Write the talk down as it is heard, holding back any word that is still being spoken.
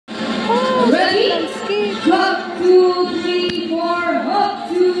Up, 2, 3, 4, up,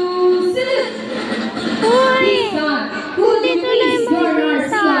 2, salute! This time, could you please join our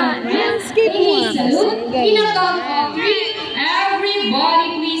Silan friends in a salute? In a count of 3, everybody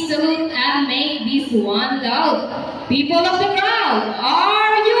please salute and make this one loud. People of the crowd,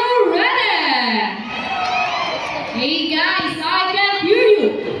 are you ready? Hey guys, I can hear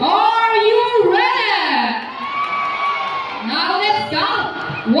you. Are you ready? Now let's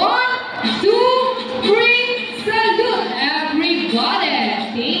count. 1, 2, 3, salute everybody.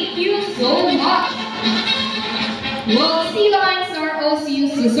 Thank you so much. Well, sea lions are also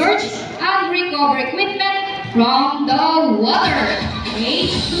used to search and recover equipment from the water.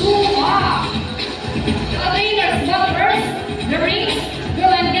 H2O. The leaders, but first, the rings. Go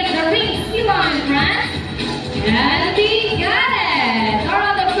and get the rings, sea lion friends. And we got it! A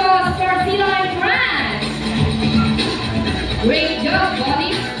round of applause for sea lion friends. Great job,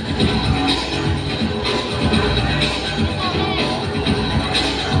 buddies.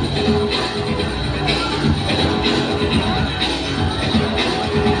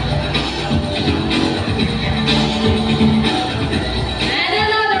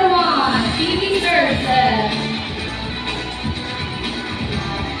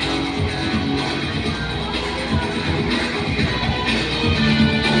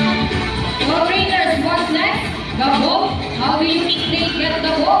 The ball? How do you think they get the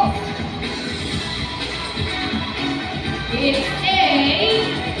ball? It's a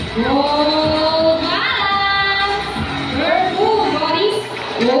goal balance. Purple, buddies.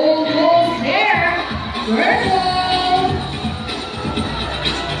 Almost there. Purple.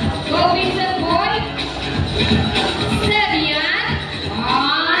 Go, Vincent boy. Steady and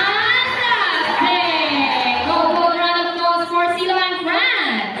fantastic. Go, round of applause for Sea Lion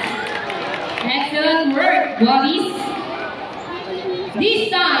friends. Excellent work, buddies.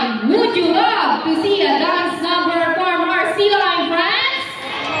 This time, would you love to see a dance number from our Sea Lion friends?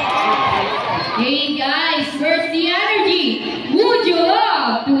 Hey guys, where's the energy? Would you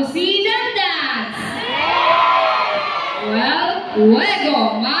love to see them dance? Well,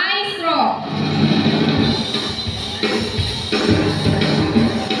 luego, maestro.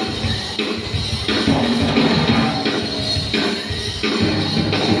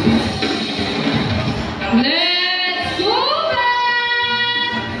 Let's go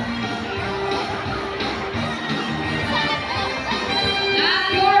back! Clap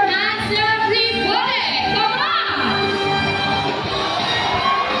your hands, everybody! Come on!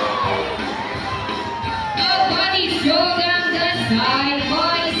 The bodies show them the side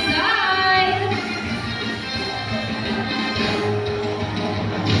by side.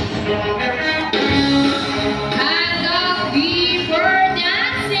 And the people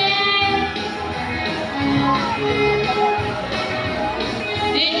dancing.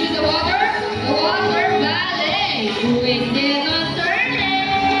 Into the water ballet, twisting and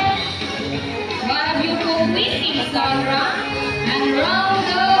turning. What a beautiful twisting, Sandra. And round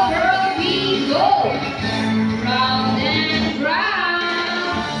the world we go, round and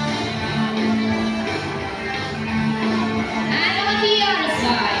round. And on the other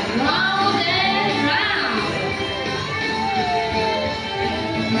side, round and round.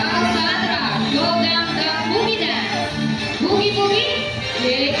 Now Sandra, show them the boogie dance. Boogie boogie,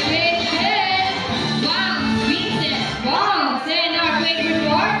 shake, shake, shake. Bounce, Vincent, bounce. And our favorite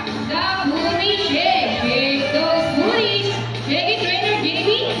part, the booty shake. Shake those booties. Shake it, trainer JB.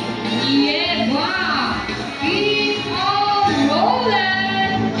 Yeah, wow. Keep on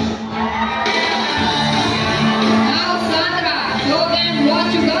rolling. Now Sandra, show them what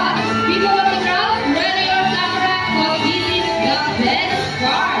you got. People of the crowd, ready your camera, because this is the best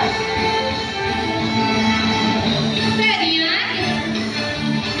part. Steady,